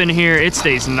buildup in here. It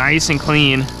stays nice and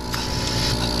clean.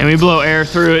 And we blow air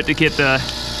through it to get the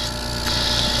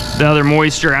other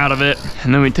moisture out of it.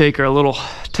 And then we take our little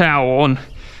towel, and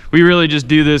we really just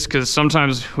do this because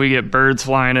sometimes we get birds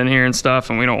flying in here and stuff,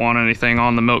 and we don't want anything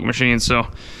on the milk machine, so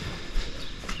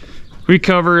we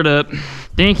cover it up.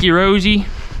 Thank you, Rosie.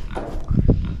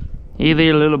 Hey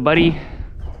there, little buddy.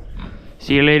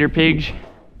 See you later, pigs.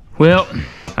 Well,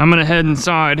 I'm gonna head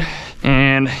inside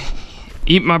and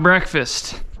eat my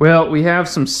breakfast. Well, we have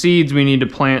some seeds we need to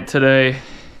plant today.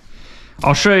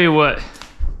 I'll show you what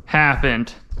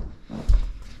happened.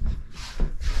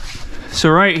 So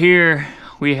right here,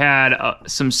 we had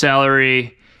some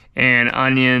celery and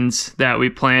onions that we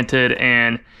planted,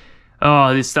 and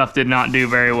oh, this stuff did not do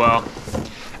very well.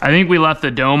 I think we left the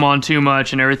dome on too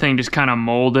much and everything just kind of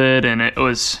molded, and it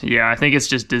was, yeah, I think it's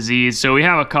just disease. So we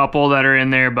have a couple that are in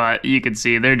there, but you can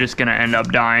see they're just gonna end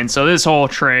up dying. So this whole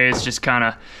tray is just kind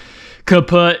of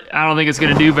kaput. I don't think it's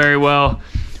gonna do very well.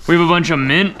 We have a bunch of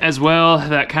mint as well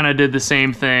that kind of did the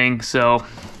same thing. So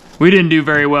we didn't do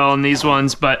very well on these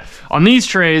ones, but on these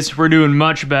trays, we're doing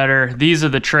much better. These are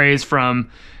the trays from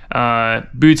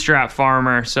Bootstrap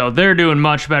Farmer, so they're doing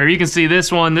much better. You can see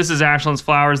this one, this is Ashland's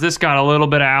flowers. This got a little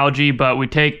bit of algae, but we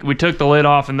took the lid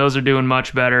off, and those are doing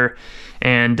much better.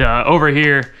 And over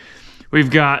here,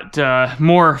 we've got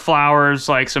more flowers,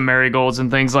 like some marigolds and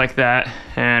things like that,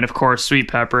 and of course, sweet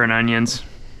pepper and onions.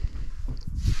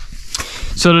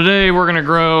 So today, we're gonna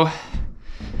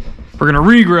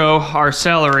regrow our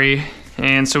celery,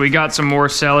 and so we got some more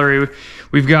celery.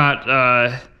 We've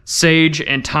got sage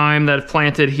and thyme that I've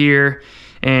planted here,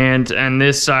 and on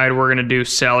this side we're gonna do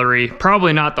celery.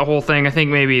 Probably not the whole thing. I think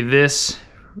maybe this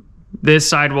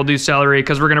side we'll do celery,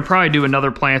 because we're gonna probably do another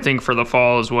planting for the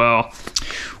fall as well.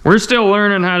 We're still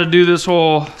learning how to do this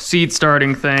whole seed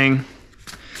starting thing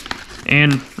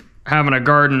and having a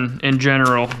garden in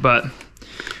general, but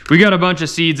we got a bunch of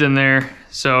seeds in there,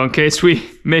 so in case we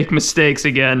make mistakes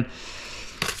again.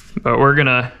 But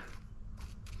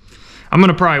I'm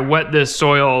gonna probably wet this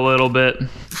soil a little bit.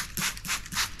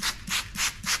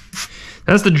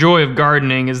 That's the joy of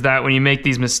gardening, is that when you make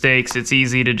these mistakes, it's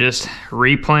easy to just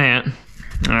replant.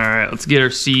 All right, let's get our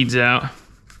seeds out.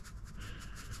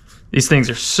 These things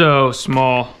are so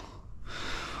small.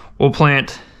 We'll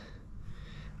plant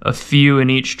a few in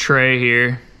each tray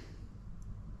here,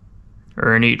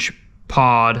 or in each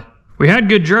pod. We had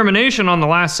good germination on the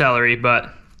last celery,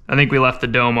 but I think we left the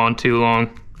dome on too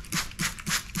long.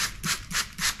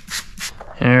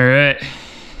 All right.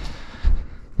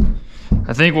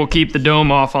 I think we'll keep the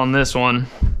dome off on this one.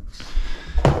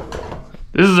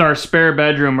 This is our spare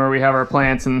bedroom where we have our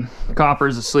plants, and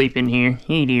Copper's asleep in here.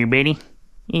 Hey there, buddy.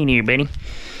 Hey there, buddy.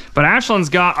 But Ashland's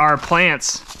got our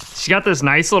plants. She's got this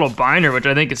nice little binder, which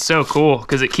I think is so cool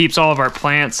because it keeps all of our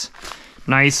plants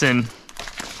nice and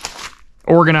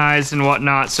organized and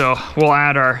whatnot. So we'll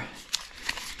add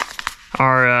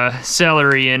our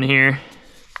celery in here.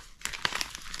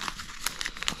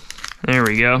 There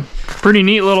we go. Pretty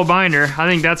neat little binder. I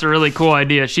think that's a really cool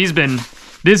idea.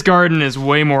 This garden is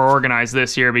way more organized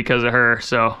this year because of her,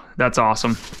 so that's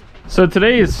awesome. So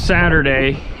today is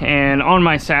Saturday, and on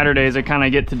my Saturdays I kind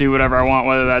of get to do whatever I want,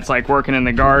 whether that's like working in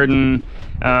the garden.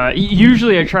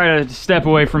 Usually I try to step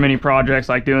away from any projects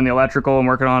like doing the electrical and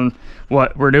working on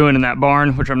what we're doing in that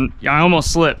barn, which I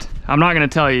almost slipped. I'm not going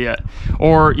to tell you yet.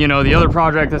 Or, you know, the other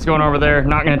project that's going over there,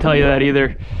 not going to tell you that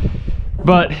either.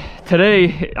 But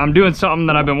today I'm doing something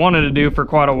that I've been wanting to do for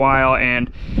quite a while,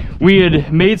 and we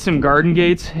had made some garden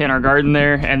gates in our garden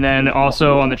there, and then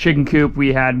also on the chicken coop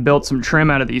we had built some trim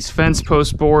out of these fence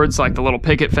post boards, like the little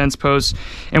picket fence posts,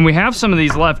 and we have some of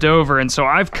these left over, and so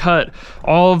I've cut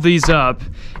all of these up,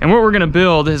 and what we're gonna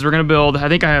build is I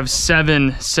think I have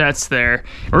 7 sets there.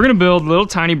 We're gonna build little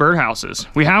tiny birdhouses.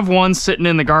 We have one sitting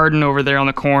in the garden over there on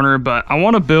the corner, but I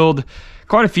want to build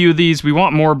quite a few of these. We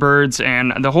want more birds,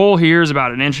 and the hole here is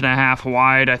about 1.5 inches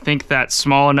wide. I think that's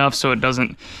small enough so it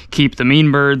doesn't keep the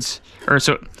mean birds, or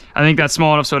so I think that's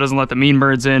small enough so it doesn't let the mean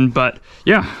birds in. But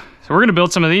yeah, so we're gonna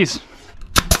build some of these.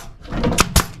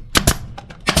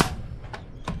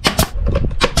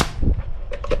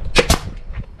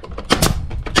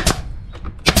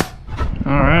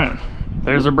 All right,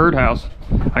 there's our birdhouse.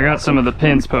 I got some of the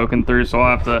pins poking through, so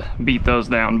I'll have to beat those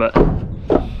down, but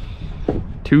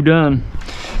 2 done.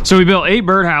 So we built 8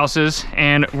 birdhouses,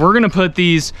 and we're gonna put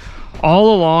these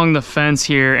all along the fence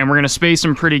here, and we're gonna space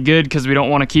them pretty good because we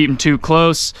don't want to keep them too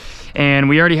close. And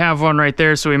we already have one right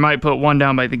there, so we might put one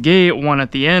down by the gate, one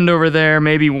at the end over there,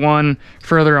 maybe one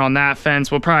further on that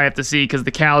fence. We'll probably have to see because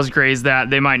the cows graze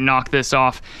that. They might knock this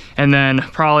off, and then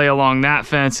probably along that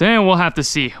fence, and we'll have to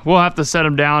see. We'll have to set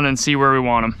them down and see where we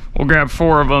want them. We'll grab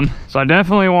 4 of them. So I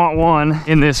definitely want one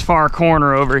in this far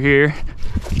corner over here.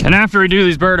 And after we do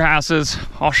these birdhouses,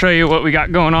 I'll show you what we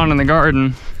got going on in the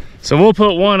garden. So we'll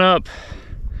put one up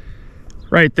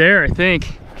right there, I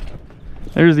think.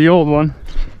 There's the old one.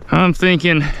 I'm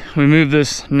thinking we move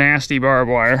this nasty barbed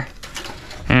wire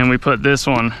and we put this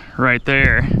one right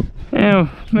there. And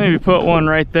maybe put one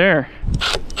right there.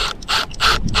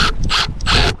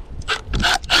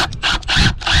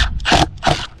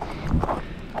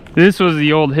 This was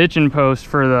the old hitching post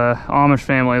for the Amish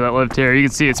family that lived here. You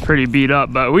can see it's pretty beat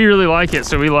up, but we really like it,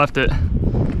 so we left it.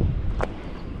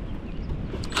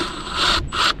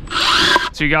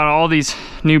 So you got all these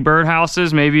new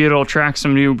birdhouses. Maybe it'll attract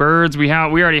some new birds. We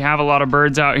already have a lot of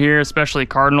birds out here, especially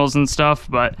cardinals and stuff,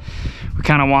 but we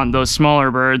kind of want those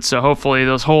smaller birds. So hopefully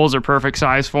those holes are perfect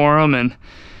size for them, and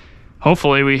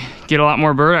hopefully we get a lot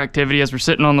more bird activity as we're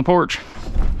sitting on the porch.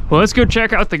 Well, let's go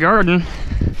check out the garden.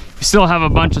 We still have a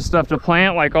bunch of stuff to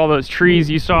plant, like all those trees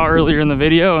you saw earlier in the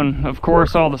video, and of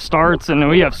course all the starts, and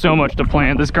we have so much to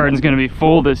plant. This garden's gonna be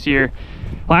full this year.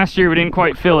 Last year we didn't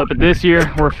quite fill it, but this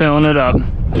year we're filling it up.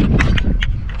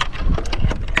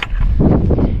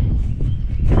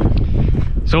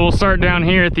 So we'll start down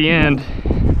here at the end.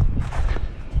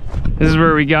 This is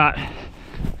where we got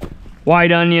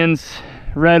white onions,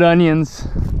 red onions,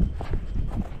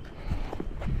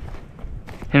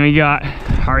 and we got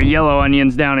our yellow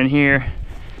onions down in here.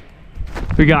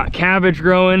 We got cabbage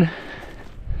growing,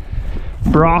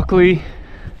 broccoli,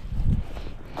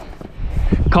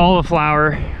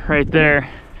 cauliflower right there,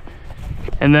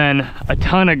 and then a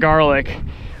ton of garlic.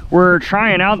 We're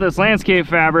trying out this landscape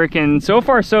fabric, and so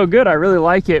far so good. I really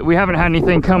like it. We haven't had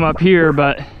anything come up here,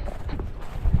 but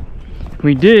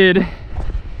we did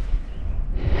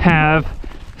have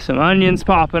some onions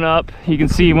popping up. You can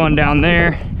see one down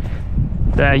there.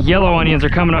 The yellow onions are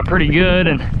coming up pretty good,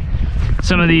 and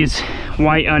some of these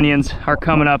white onions are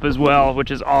coming up as well,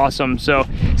 which is awesome. So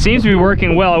seems to be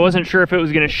working well. I wasn't sure if it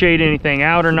was going to shade anything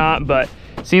out or not, but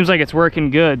seems like it's working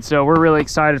good, so we're really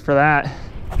excited for that.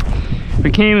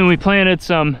 We came and we planted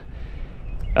some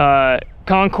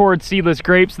Concord seedless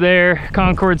grapes there,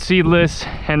 Concord seedless,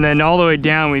 and then all the way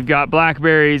down we've got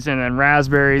blackberries and then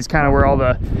raspberries, kind of where all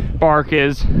the bark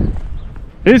is.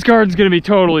 This garden's gonna be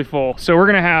totally full. So we're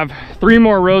gonna have 3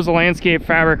 more rows of landscape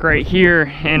fabric right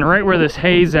here, and right where this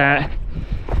hay's at,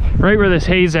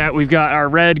 we've got our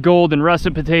red, gold, and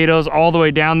russet potatoes all the way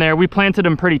down there. We planted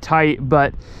them pretty tight,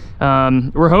 but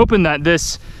we're hoping that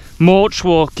this mulch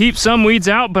will keep some weeds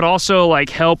out, but also like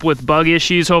help with bug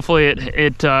issues. Hopefully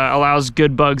it allows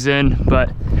good bugs in.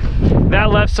 But that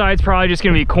left side's probably just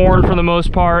gonna be corn for the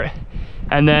most part,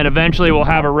 and then eventually we'll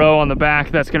have a row on the back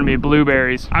that's gonna be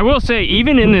blueberries. I will say,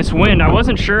 even in this wind, I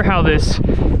wasn't sure how this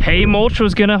hay mulch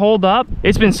was gonna hold up.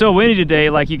 It's been so windy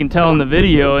today, like you can tell in the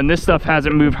video, and this stuff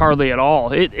hasn't moved hardly at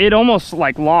all. It almost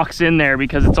like locks in there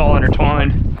because it's all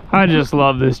intertwined. I just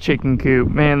love this chicken coop.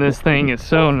 Man, this thing is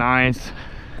so nice.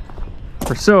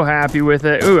 We're so happy with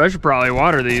it. Ooh, I should probably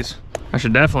water these. I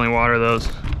should definitely water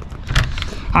those.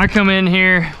 I come in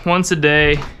here once a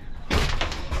day,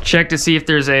 check to see if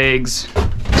there's eggs,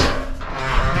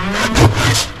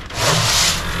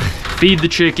 feed the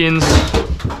chickens.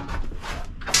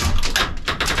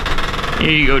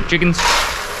 Here you go, chickens.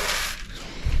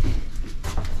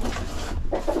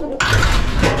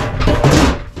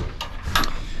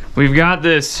 We've got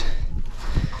this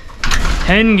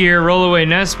hen gear rollaway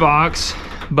nest box,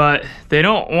 but they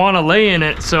don't want to lay in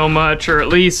it so much, or at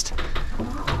least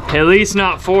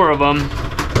not 4 of them.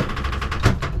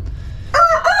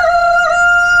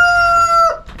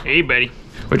 Hey, buddy.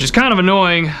 Which is kind of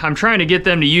annoying. I'm trying to get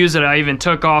them to use it. I even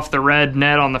took off the red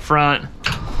net on the front.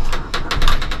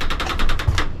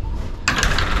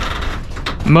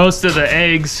 Most of the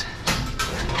eggs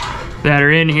that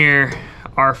are in here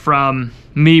are from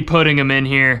me putting them in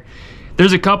here.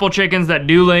 There's a couple chickens that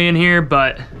do lay in here,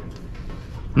 but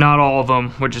not all of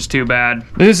them, which is too bad.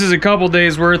 This is a couple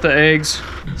days worth of eggs.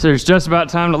 So it's just about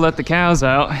time to let the cows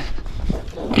out.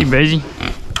 Hey, busy.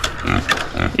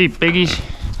 Hey, piggies.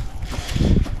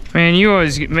 Man, you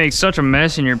always make such a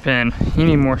mess in your pen. You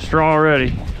need more straw already.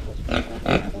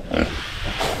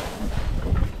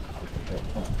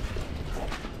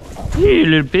 Hey,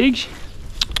 little pigs.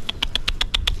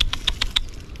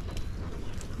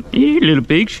 Hey, little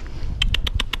pigs.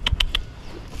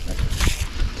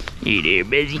 Hey there,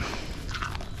 busy.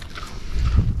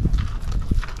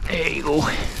 There you go.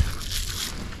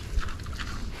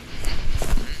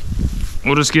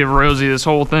 We'll just give Rosie this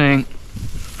whole thing.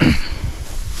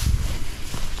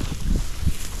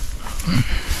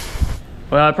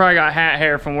 Well, I probably got hat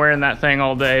hair from wearing that thing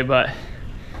all day, but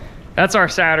that's our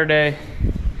Saturday.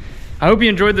 I hope you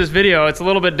enjoyed this video. It's a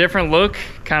little bit different look,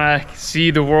 kind of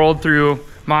see the world through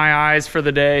my eyes for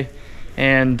the day.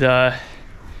 And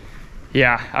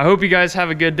yeah, I hope you guys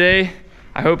have a good day.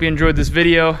 I hope you enjoyed this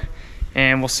video,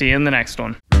 and we'll see you in the next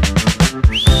one.